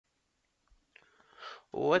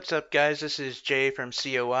What's up, guys? This is Jay from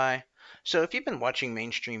COI. So, if you've been watching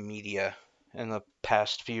mainstream media in the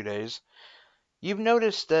past few days, you've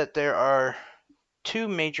noticed that there are two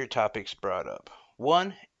major topics brought up.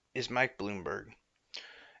 One is Mike Bloomberg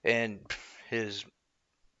and his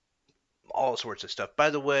all sorts of stuff. By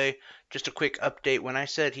the way, just a quick update when I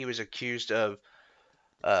said he was accused of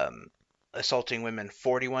um, assaulting women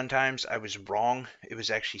 41 times, I was wrong. It was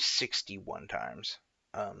actually 61 times.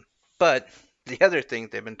 But the other thing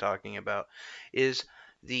they've been talking about is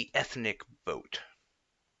the ethnic vote.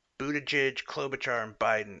 Buttigieg, Klobuchar, and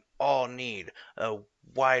Biden all need a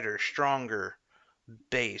wider, stronger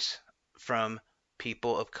base from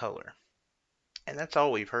people of color. And that's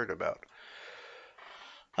all we've heard about.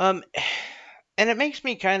 Um, and it makes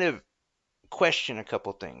me kind of question a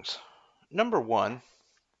couple things. Number one,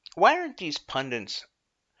 why aren't these pundits,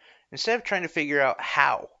 instead of trying to figure out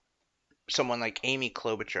how someone like Amy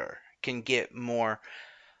Klobuchar can get more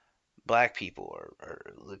black people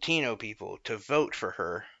or Latino people to vote for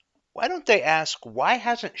her, why don't they ask why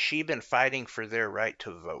hasn't she been fighting for their right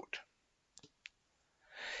to vote?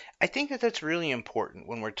 I think that that's really important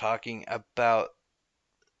when we're talking about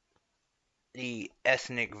the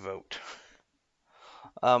ethnic vote.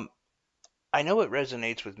 Um, I know it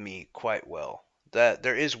resonates with me quite well that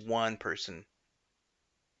there is one person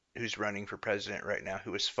who's running for president right now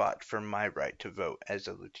who has fought for my right to vote as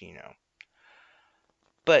a Latino.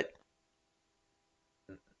 But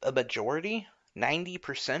a majority,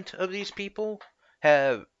 90% of these people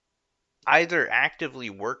have either actively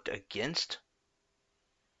worked against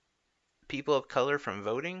people of color from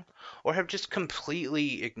voting or have just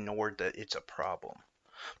completely ignored that it's a problem.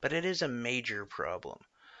 But it is a major problem.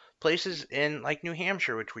 Places in like New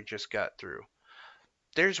Hampshire, which we just got through,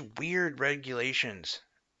 there's weird regulations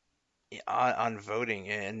on voting,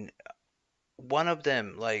 and one of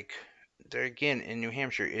them, like there again in New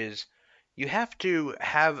Hampshire, is you have to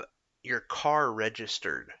have your car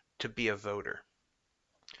registered to be a voter.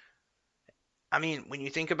 I mean, when you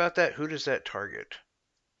think about that, who does that target?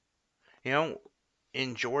 You know,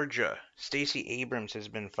 in Georgia, Stacey Abrams has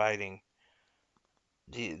been fighting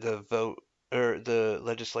the vote or the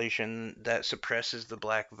legislation that suppresses the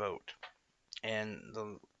black vote and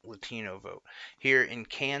the Latino vote. Here in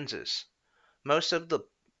Kansas, most of the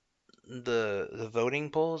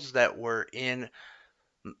voting polls that were in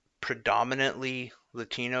predominantly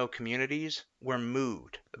Latino communities were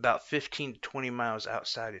moved about 15 to 20 miles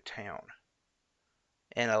outside of town.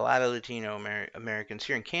 And a lot of Latino Americans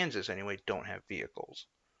here in Kansas, anyway, don't have vehicles.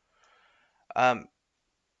 Um,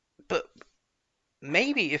 but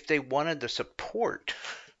maybe if they wanted the support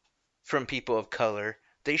from people of color,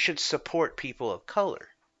 they should support people of color.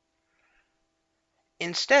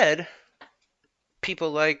 Instead,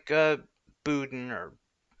 people like Biden or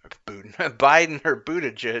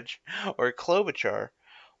Buttigieg or Klobuchar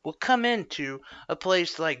will come into a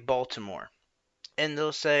place like Baltimore and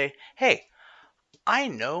they'll say, "Hey, I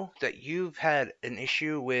know that you've had an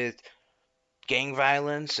issue with gang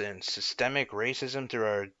violence and systemic racism through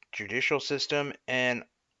our judicial system, and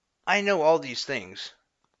I know all these things,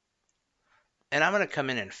 and I'm going to come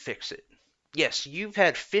in and fix it. Yes, you've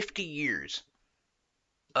had 50 years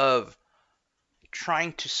of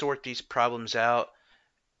trying to sort these problems out,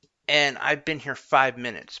 and I've been here 5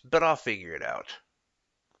 minutes, but I'll figure it out."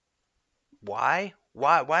 Why?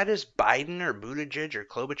 Why does Biden or Buttigieg or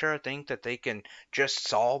Klobuchar think that they can just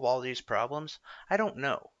solve all these problems? I don't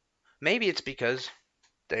know. Maybe it's because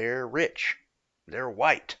they're rich, they're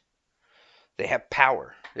white, they have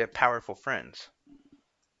power, they have powerful friends.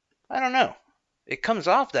 I don't know. It comes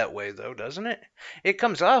off that way though, doesn't it? It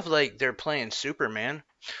comes off like they're playing Superman.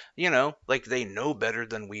 Like they know better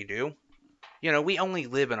than we do. We only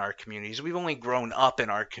live in our communities. We've only grown up in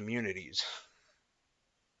our communities.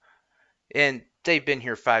 And they've been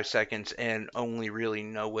here 5 seconds and only really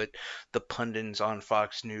know what the pundits on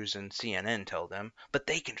Fox News and CNN tell them. But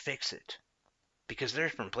they can fix it because they're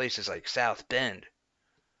from places like South Bend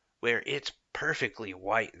where it's perfectly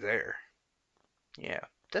white there. Yeah,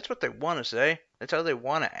 that's what they want to say. That's how they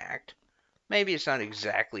want to act. Maybe it's not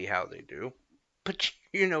exactly how they do, but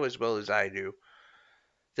you know as well as I do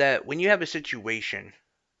that when you have a situation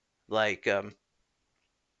like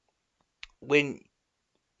when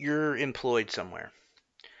you're employed somewhere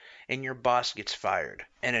and your boss gets fired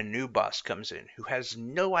and a new boss comes in who has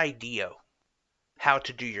no idea how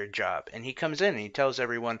to do your job, and he comes in and he tells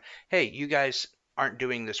everyone, "Hey, you guys aren't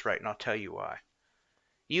doing this right, and I'll tell you why."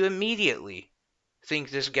 You immediately think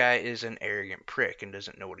this guy is an arrogant prick and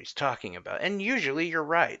doesn't know what he's talking about. And usually you're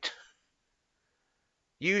right.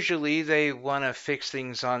 Usually they want to fix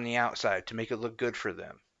things on the outside to make it look good for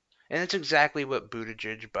them. And it's exactly what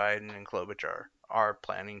Buttigieg, Biden, and Klobuchar are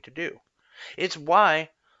planning to do. It's why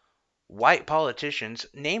white politicians,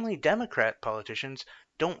 namely Democrat politicians,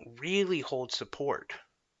 don't really hold support.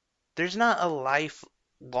 There's not a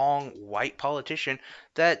lifelong white politician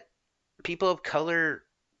that people of color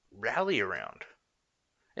rally around.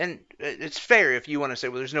 And it's fair if you want to say,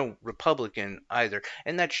 well, there's no Republican either.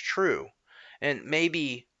 And that's true. And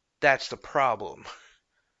maybe that's the problem,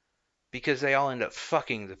 because they all end up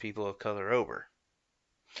fucking the people of color over.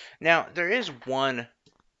 Now, there is one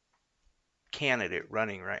candidate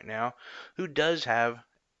running right now who does have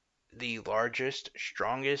the largest,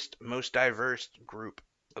 strongest, most diverse group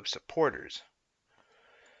of supporters.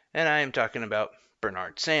 And I am talking about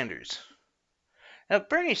Bernard Sanders. Now,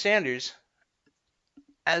 Bernie Sanders,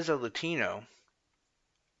 as a Latino,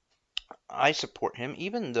 I support him,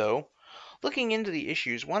 even though, looking into the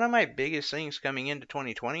issues, one of my biggest things coming into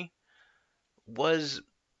 2020 was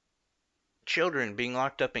children being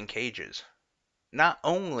locked up in cages. Not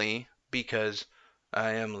only because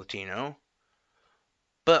I am Latino,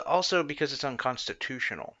 but also because it's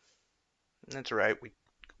unconstitutional. That's right,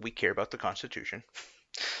 we care about the Constitution.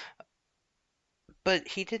 But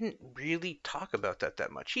he didn't really talk about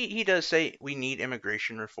that much. He does say we need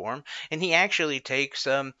immigration reform, and he actually takes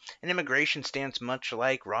an immigration stance much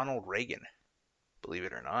like Ronald Reagan, believe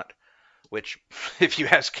it or not. Which, if you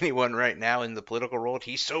ask anyone right now in the political world,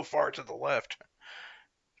 he's so far to the left.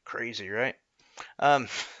 Crazy, right? Um,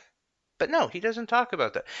 but no, he doesn't talk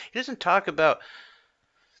about that. He doesn't talk about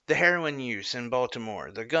the heroin use in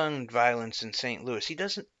Baltimore, the gun violence in St. Louis. He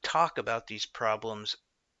doesn't talk about these problems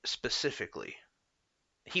specifically.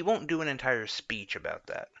 He won't do an entire speech about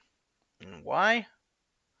that. And why?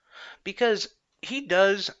 Because he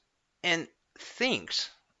does and thinks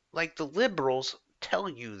like the liberals tell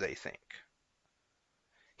you they think.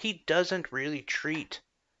 He doesn't really treat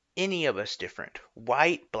any of us different.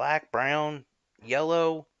 White, black, brown,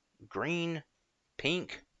 yellow, green,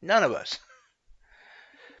 pink, none of us.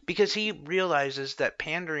 Because he realizes that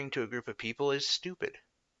pandering to a group of people is stupid.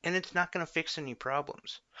 And it's not going to fix any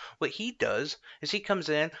problems. What he does is he comes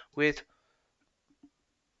in with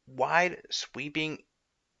wide sweeping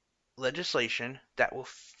legislation that will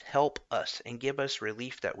help us and give us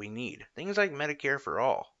relief that we need. Things like Medicare for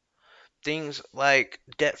all. Things like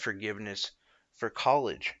debt forgiveness for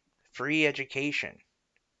college, free education.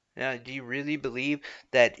 Now, do you really believe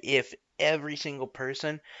that if every single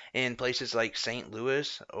person in places like St.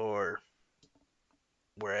 Louis or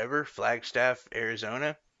wherever, Flagstaff,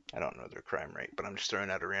 Arizona, I don't know their crime rate, but I'm just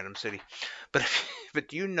throwing out a random city. But but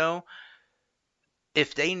do you know,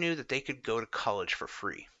 if they knew that they could go to college for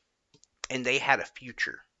free and they had a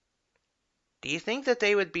future, do you think that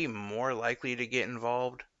they would be more likely to get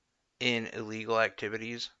involved in illegal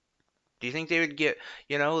activities? Do you think they would get,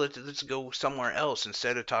 let's go somewhere else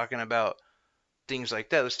instead of talking about things like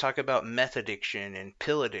that? Let's talk about meth addiction and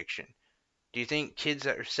pill addiction. Do you think kids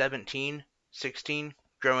that are 17, 16,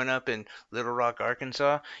 growing up in Little Rock,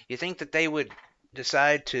 Arkansas, you think that they would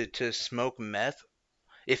decide to smoke meth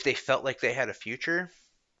if they felt like they had a future?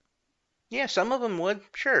 Yeah, some of them would,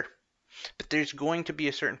 sure. But there's going to be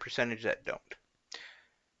a certain percentage that don't.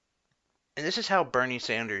 And this is how Bernie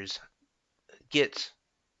Sanders gets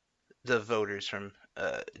the voters from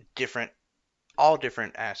different, all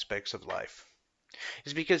different aspects of life.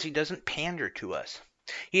 Is because he doesn't pander to us.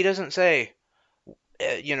 He doesn't say,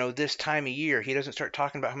 this time of year, he doesn't start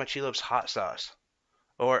talking about how much he loves hot sauce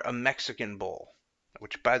or a Mexican bowl.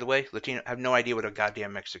 Which, by the way, Latino have no idea what a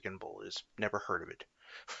goddamn Mexican bowl is. Never heard of it.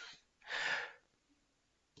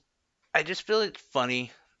 I just feel it's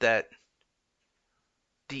funny that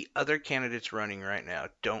the other candidates running right now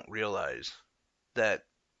don't realize that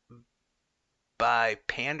by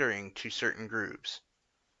pandering to certain groups,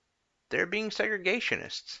 they're being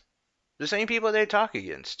segregationists. The same people they talk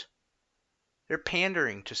against. They're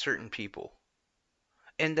pandering to certain people.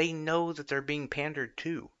 And they know that they're being pandered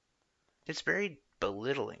to. It's very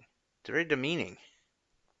belittling. It's very demeaning.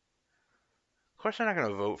 Of course they're not going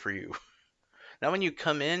to vote for you. Not when you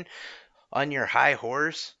come in on your high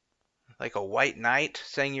horse, like a white knight,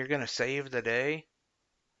 saying you're going to save the day.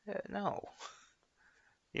 No.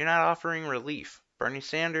 You're not offering relief. Bernie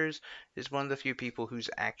Sanders is one of the few people who's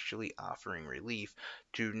actually offering relief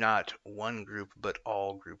to not one group, but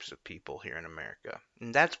all groups of people here in America.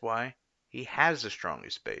 And that's why he has the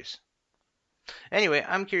strongest base. Anyway,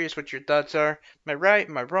 I'm curious what your thoughts are. Am I right?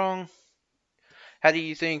 Am I wrong? How do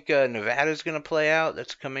you think Nevada's going to play out?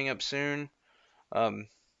 That's coming up soon.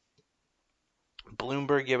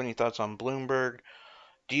 Bloomberg, you have any thoughts on Bloomberg?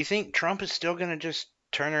 Do you think Trump is still going to just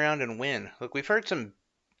turn around and win? Look, we've heard some.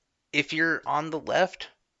 If you're on the left,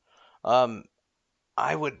 Um,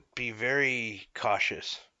 I would be very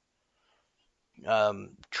cautious.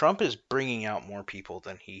 Trump is bringing out more people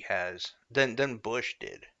than he has than Bush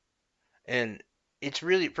did, and it's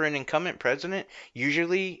really for an incumbent president.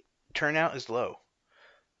 Usually, turnout is low.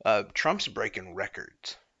 Trump's breaking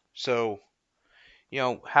records. So,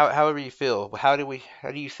 however you feel, how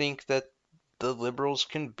do you think that the liberals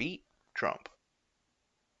can beat Trump?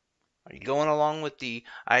 Are you going along with the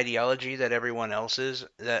ideology that everyone else is,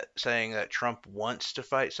 that saying that Trump wants to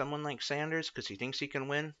fight someone like Sanders because he thinks he can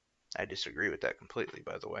win? I disagree with that completely,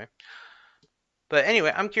 by the way. But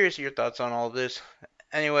anyway, I'm curious of your thoughts on all of this.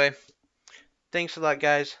 Anyway, thanks a lot,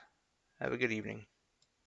 guys. Have a good evening.